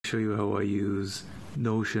show you how I use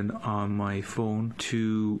Notion on my phone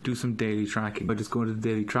to do some daily tracking. I just go into the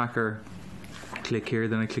daily tracker, click here,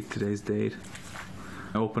 then I click today's date.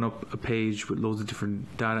 I open up a page with loads of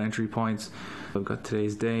different data entry points. I've got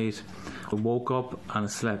today's date. I woke up and I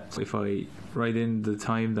slept. If I write in the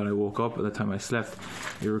time that I woke up and the time I slept,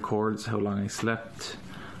 it records how long I slept,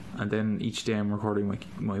 and then each day I'm recording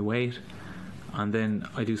my weight. And then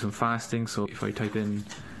I do some fasting, so if I type in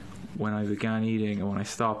when I began eating and when I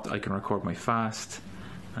stopped, I can record my fast,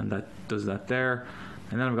 and that does that there.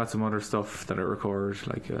 And then I've got some other stuff that I record,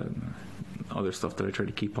 like other stuff that I try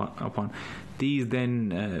to keep up on. These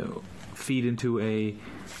then feed into a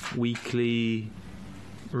weekly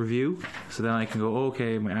review, so then I can go,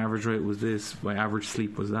 okay, my average rate was this, my average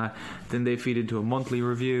sleep was that. Then they feed into a monthly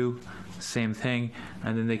review, same thing,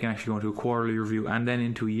 and then they can actually go into a quarterly review and then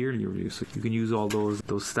into a yearly review. So you can use all those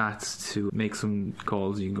stats to make some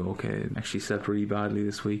calls. You can go, okay, I actually slept really badly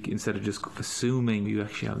this week, instead of just assuming you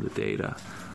actually have the data.